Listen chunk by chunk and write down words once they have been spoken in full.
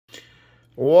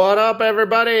What up,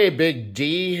 everybody? Big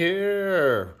D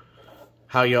here.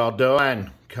 How y'all doing?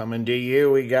 Coming to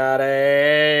you, we got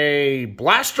a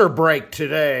blaster break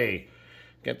today.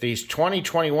 Get these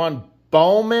 2021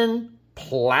 Bowman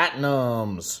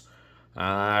Platinums.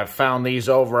 I found these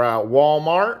over at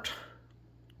Walmart.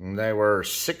 And they were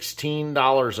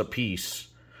 $16 a piece.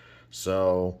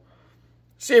 So,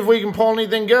 see if we can pull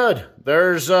anything good.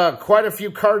 There's quite a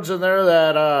few cards in there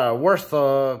that are worth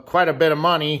quite a bit of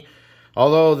money.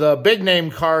 Although the big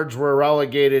name cards were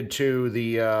relegated to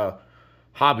the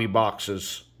hobby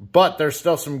boxes. But there's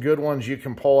still some good ones you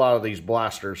can pull out of these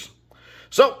blasters.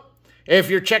 So, if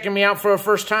you're checking me out for the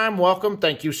first time, welcome.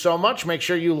 Thank you so much. Make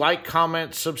sure you like,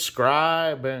 comment,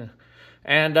 subscribe.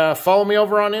 And follow me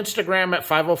over on Instagram at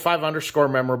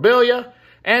 505_memorabilia.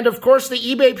 And, of course, the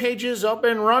eBay page is up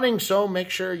and running. So, make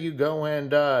sure you go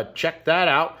and check that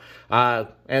out.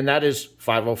 And that is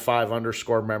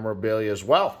 505_memorabilia as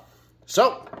well.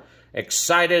 So,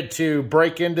 excited to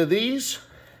break into these.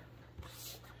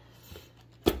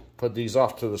 Put these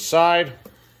off to the side.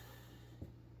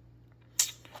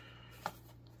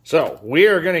 So, we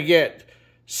are going to get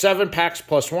 7 packs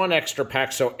plus 1 extra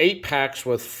pack. So, 8 packs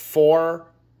with 4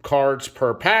 cards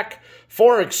per pack.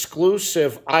 4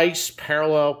 exclusive ice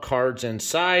parallel cards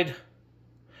inside.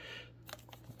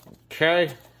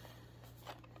 Okay.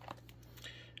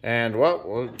 And,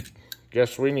 well,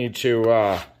 guess we need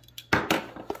to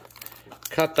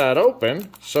cut that open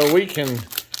so we can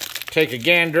take a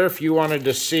gander if you wanted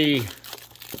to see.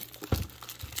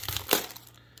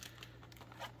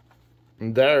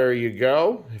 There you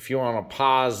go. If you want to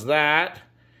pause that,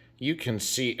 you can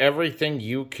see everything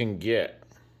you can get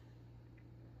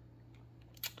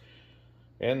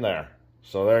in there.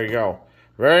 So there you go.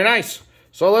 Very nice.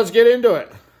 So let's get into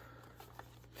it.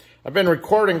 I've been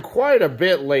recording quite a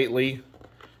bit lately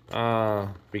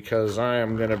because I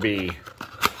am going to be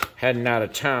heading out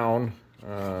of town,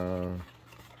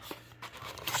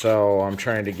 so I'm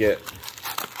trying to get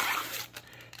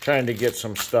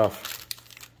some stuff.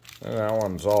 And that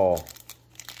one's all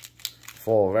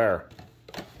full of air,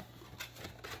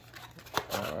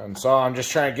 and so I'm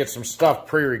just trying to get some stuff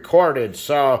pre-recorded.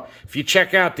 So if you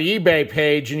check out the eBay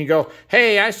page and you go,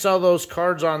 "Hey, I saw those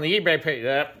cards on the eBay page,"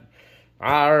 that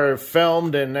are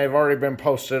filmed and they've already been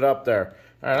posted up there.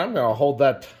 All right, I'm gonna hold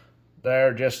that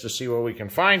there just to see what we can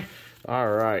find. All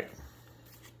right.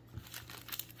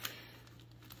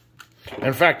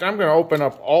 In fact, I'm going to open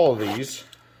up all of these.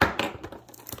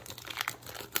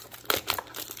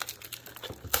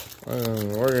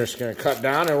 And we're just going to cut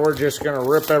down and we're just going to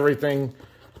rip everything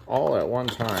all at one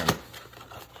time.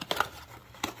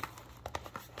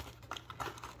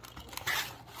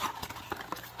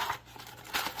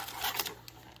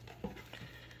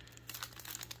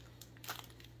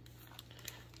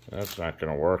 That's not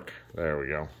going to work. There we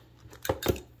go.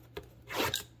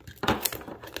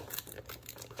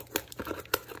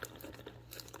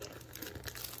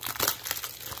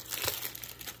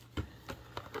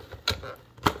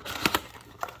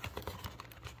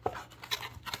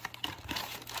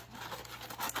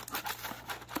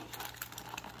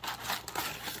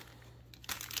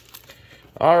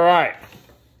 All right.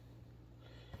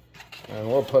 And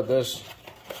we'll put this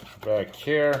back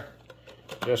here,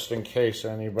 just in case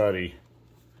anybody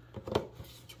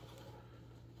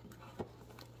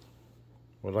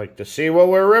would like to see what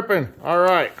we're ripping. All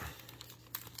right.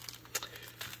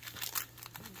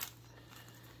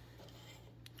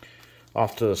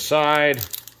 Off to the side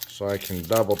so I can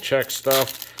double check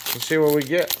stuff and see what we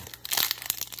get.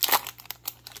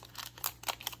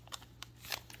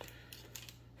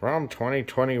 From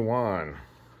 2021.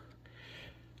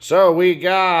 So we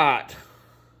got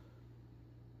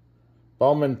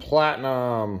Bowman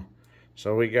Platinum.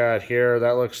 So we got here,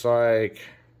 that looks like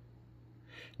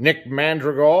Nick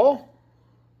Madrigal.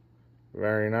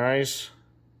 Very nice.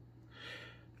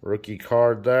 Rookie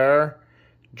card there.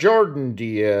 Jordan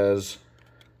Diaz.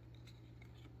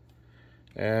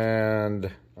 And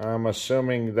I'm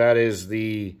assuming that is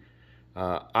the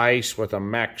ice with a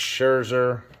Max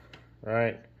Scherzer,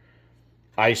 right?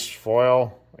 Ice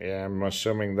foil. Yeah, I'm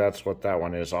assuming that's what that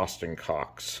one is. Austin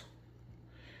Cox.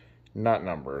 Not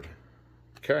numbered.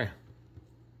 Okay.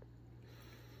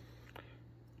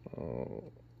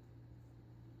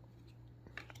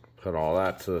 Put all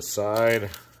that to the side.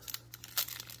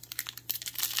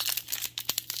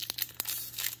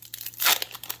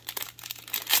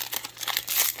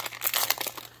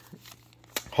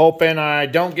 Hoping I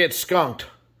don't get skunked.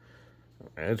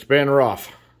 It's been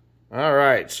rough. All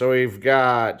right, so we've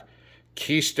got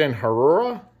Keyston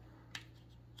Harura,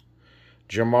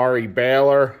 Jamari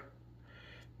Baylor.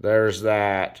 There's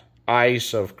that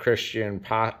ice of Christian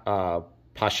Pache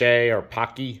or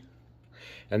Paki.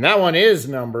 And that one is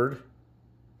numbered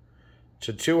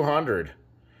to 200.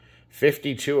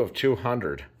 52 of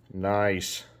 200.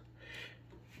 Nice.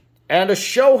 And a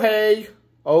Shohei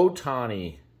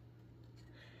Ohtani.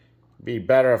 Be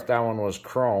better if that one was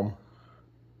chrome.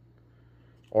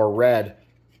 Or red.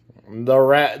 The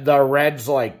red's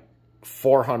like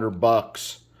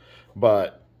 $400.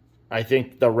 But I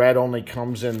think the red only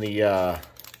comes in the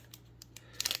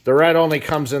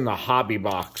hobby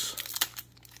box.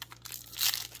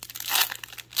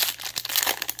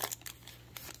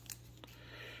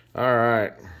 All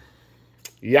right.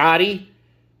 Yachty,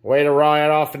 way to ride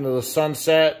off into the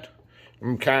sunset.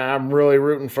 I'm really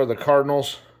rooting for the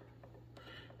Cardinals.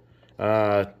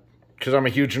 Because I'm a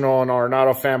huge Nolan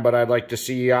Arenado fan, but I'd like to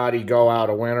see Yachty go out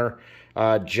a winner.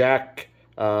 Jack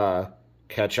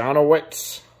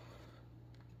Kachanowicz.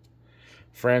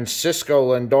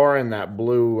 Francisco Lindor in that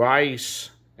blue ice.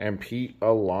 And Pete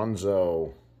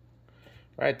Alonso.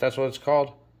 Right, that's what it's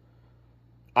called?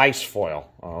 Ice foil.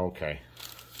 Oh, okay.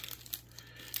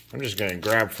 I'm just going to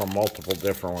grab from multiple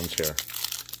different ones here.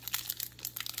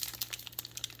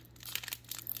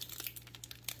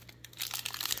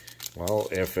 Well,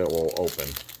 if it will open.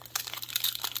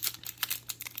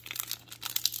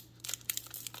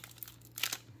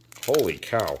 Holy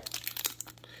cow.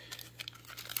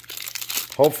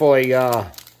 Hopefully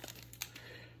that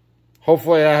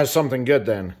has something good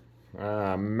then.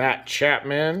 Matt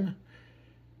Chapman.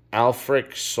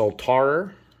 Alfred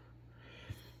Soltarer.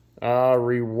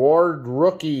 Reward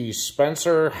rookie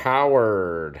Spencer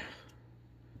Howard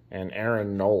and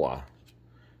Aaron Nola.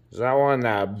 Is that one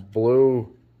that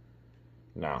blue?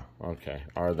 No. Okay.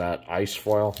 Are that ice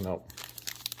foil? Nope.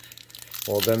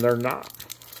 Well, then they're not.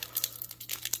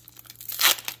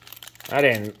 I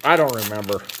don't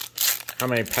remember. How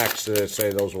many packs did it say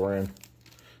those were in?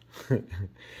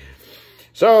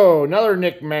 So, another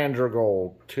Nick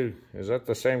Madrigal. Two. Is that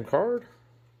the same card?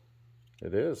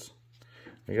 It is.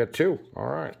 We got two. All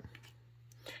right.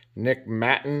 Nick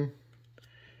Matten,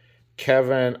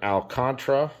 Kevin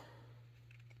Alcantara,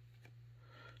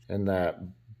 and that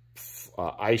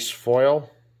ice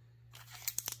foil,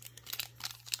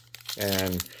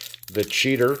 and the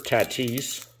cheater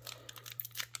Tatis.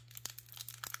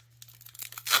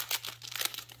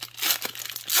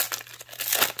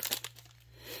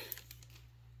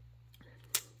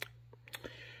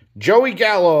 Joey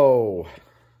Gallo.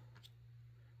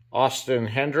 Austin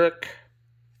Hendrick,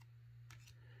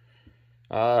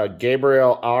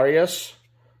 Gabriel Arias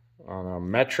on a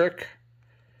metric,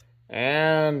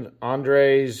 and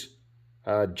Andres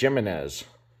Jimenez.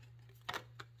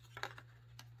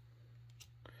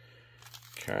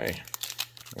 Okay,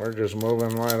 we're just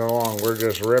moving right along. We're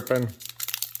just ripping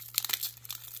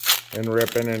and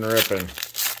ripping and ripping.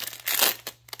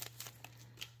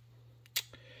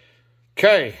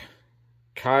 Okay,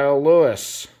 Kyle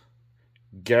Lewis.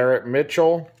 Garrett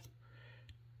Mitchell,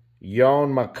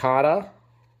 Yon Makata,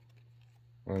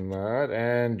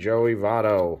 and Joey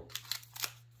Votto.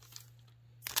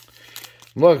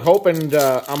 Look,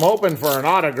 I'm hoping for an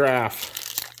autograph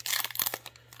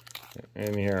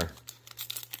in here.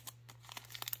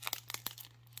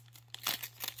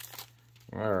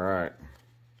 All right.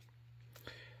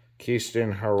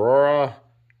 Keyston Herrera,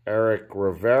 Eric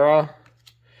Rivera,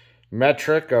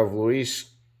 metric of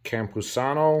Luis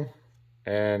Campusano,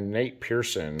 and Nate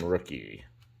Pearson, rookie.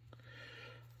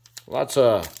 Lots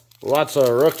of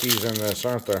rookies in this,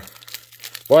 aren't there?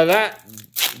 Boy,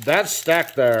 that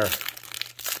stack there,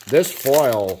 this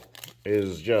foil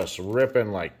is just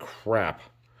ripping like crap.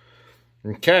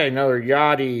 Okay, another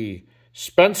Yachty.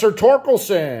 Spencer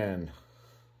Torkelson.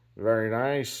 Very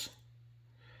nice.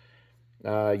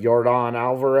 Yordan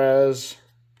Alvarez.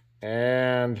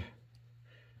 And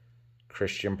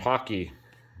Christian Paki.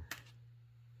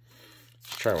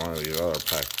 Try one of these other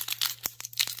packs.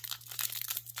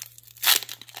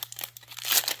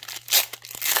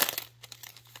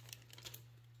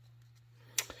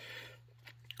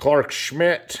 Clark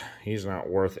Schmidt, he's not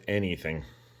worth anything.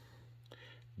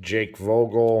 Jake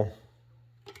Vogel.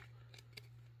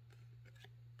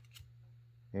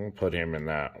 We'll put him in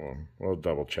that one. We'll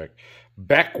double check.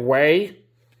 Beck Way.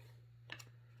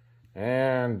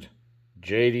 And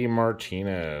JD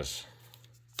Martinez.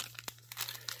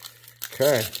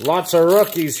 Okay, lots of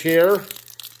rookies here.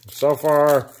 So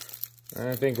far,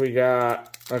 I think we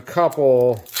got a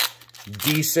couple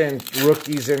decent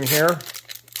rookies in here.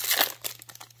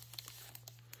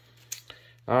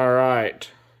 All right.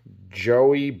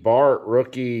 Joey Bart,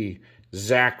 rookie.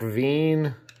 Zach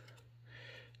Veen.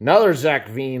 Another Zach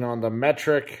Veen on the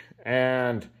metric.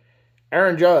 And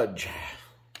Aaron Judge.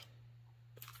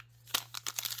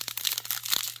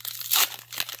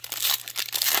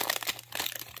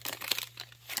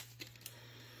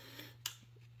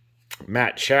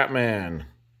 Matt Chapman.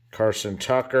 Carson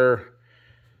Tucker.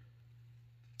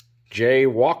 Jay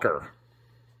Walker.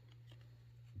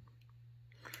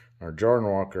 Or Jordan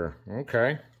Walker.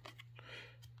 Okay.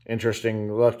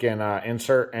 Interesting looking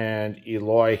insert. And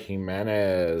Eloy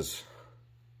Jimenez.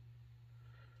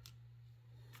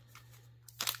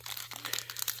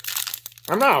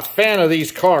 I'm not a fan of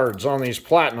these cards on these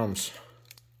Platinums.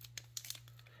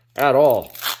 At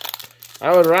all.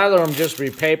 I would rather them just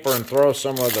be paper and throw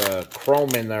some of the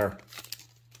chrome in there.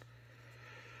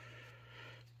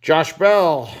 Josh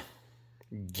Bell.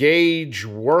 Gage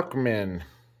Workman.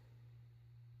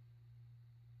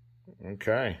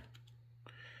 Okay.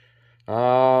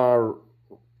 Renowned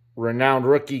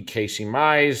rookie Casey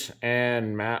Mize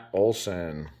and Matt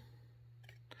Olson.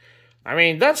 I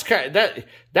mean, that's kind of,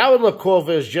 that would look cool if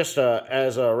it was just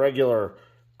as a regular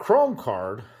chrome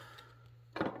card.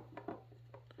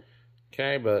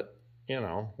 Okay, but you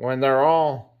know, when they're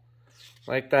all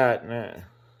like that, nah.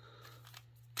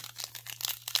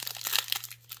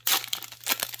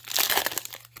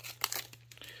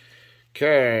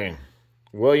 Okay,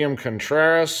 William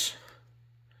Contreras,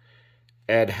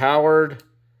 Ed Howard,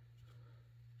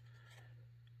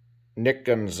 Nick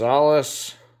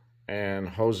Gonzalez, and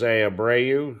Jose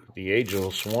Abreu, the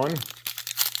ageless one.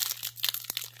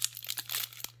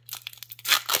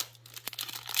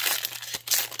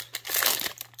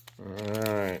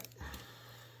 All right.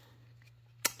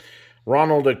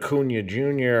 Ronald Acuna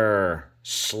Jr.,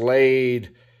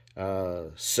 Slade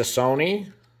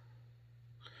Ciconi,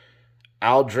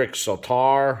 Aldrick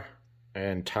Sotar,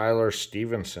 and Tyler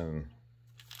Stevenson.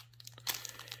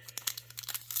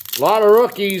 A lot of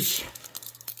rookies,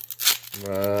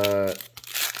 but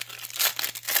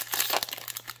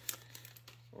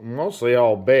mostly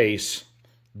all base.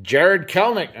 Jared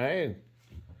Kelenic, hey,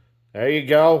 there you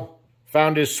go.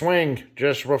 Found his swing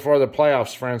just before the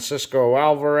playoffs. Francisco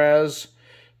Alvarez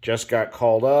just got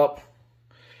called up.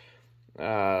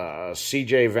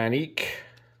 CJ Van Eek.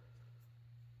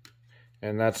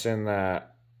 And that's in the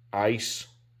ice.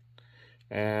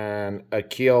 And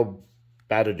Akil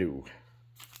Badadu.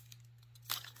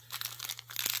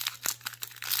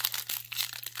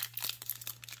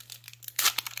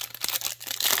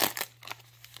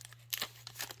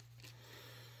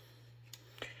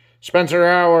 Spencer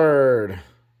Howard,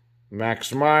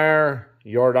 Max Meyer,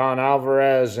 Yordan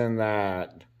Alvarez in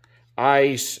that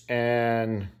ice,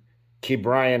 and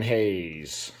Ke'Bryan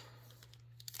Hayes.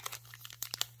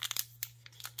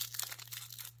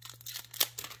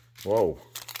 Whoa.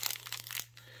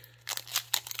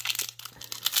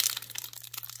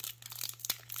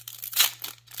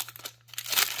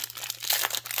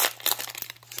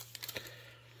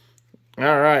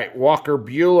 All right, Walker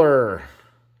Buehler,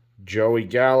 Joey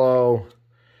Gallo,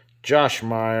 Josh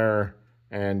Meyer,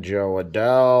 and Joe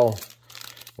Adele.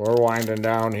 We're winding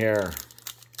down here.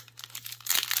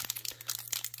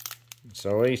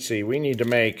 So let's see, we need to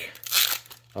make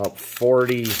up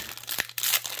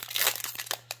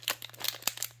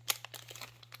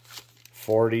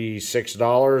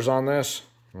 $46 on this.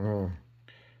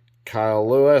 Kyle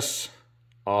Lewis,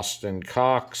 Austin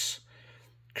Cox,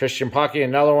 Christian Pocky,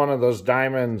 another one of those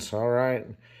diamonds. All right.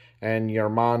 And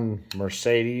Yerman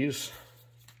Mercedes,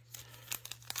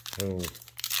 who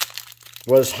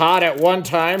was hot at one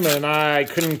time, and I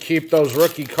couldn't keep those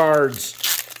rookie cards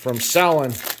from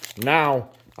selling.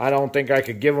 Now, I don't think I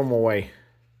could give them away.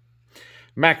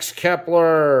 Max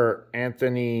Kepler,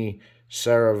 Anthony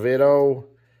Saravito,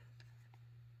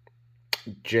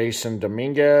 Jason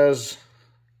Dominguez,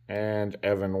 and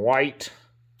Evan White.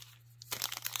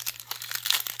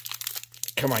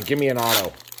 Come on, give me an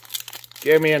auto.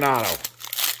 Give me an auto.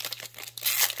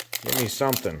 Give me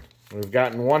something. We've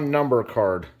gotten one number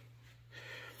card.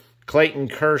 Clayton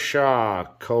Kershaw,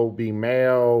 Kobe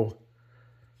Mayo,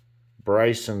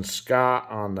 Bryson Scott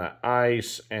on the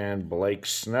ice, and Blake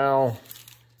Snell.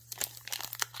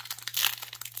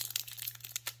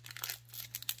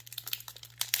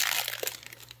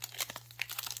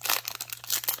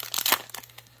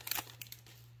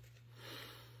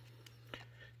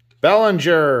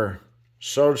 Bellinger,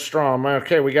 so strong.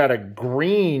 Okay, we got a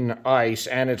green ice,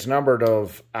 and it's numbered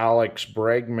of Alex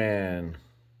Bregman.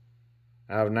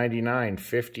 Out of 99.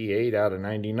 58 out of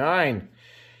 99.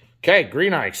 Okay,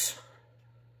 green ice.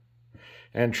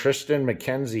 And Tristan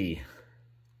McKenzie.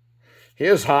 He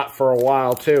was hot for a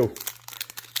while, too.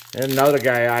 And another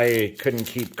guy I couldn't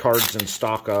keep cards in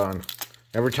stock on.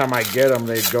 Every time I get them,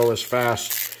 they'd go as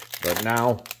fast. But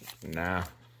now, nah.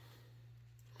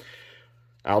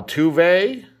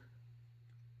 Altuve,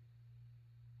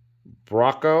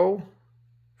 Brocco,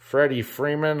 Freddie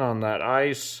Freeman on that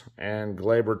ice, and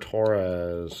Gleyber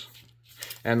Torres.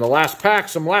 And the last pack,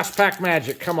 some last pack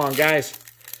magic. Come on, guys.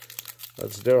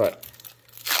 Let's do it.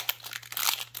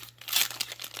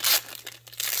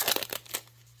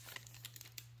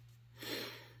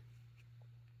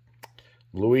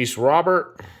 Luis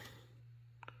Robert,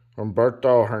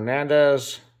 Humberto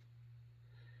Hernandez,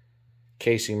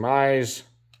 Casey Mize,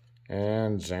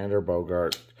 and Xander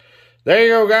Bogart. There you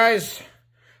go, guys.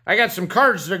 I got some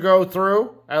cards to go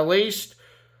through, at least.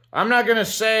 I'm not going to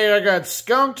say I got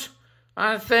skunked.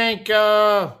 I think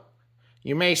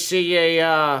you may see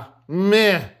a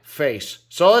meh face.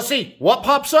 So let's see what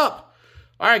pops up.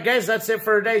 All right, guys, that's it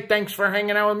for today. Thanks for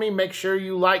hanging out with me. Make sure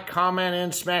you like, comment,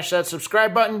 and smash that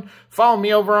subscribe button. Follow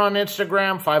me over on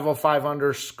Instagram,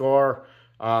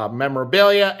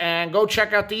 505_memorabilia. And go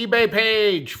check out the eBay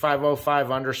page,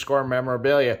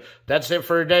 505_memorabilia. That's it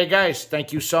for today, guys.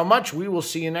 Thank you so much. We will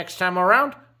see you next time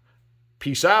around.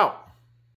 Peace out.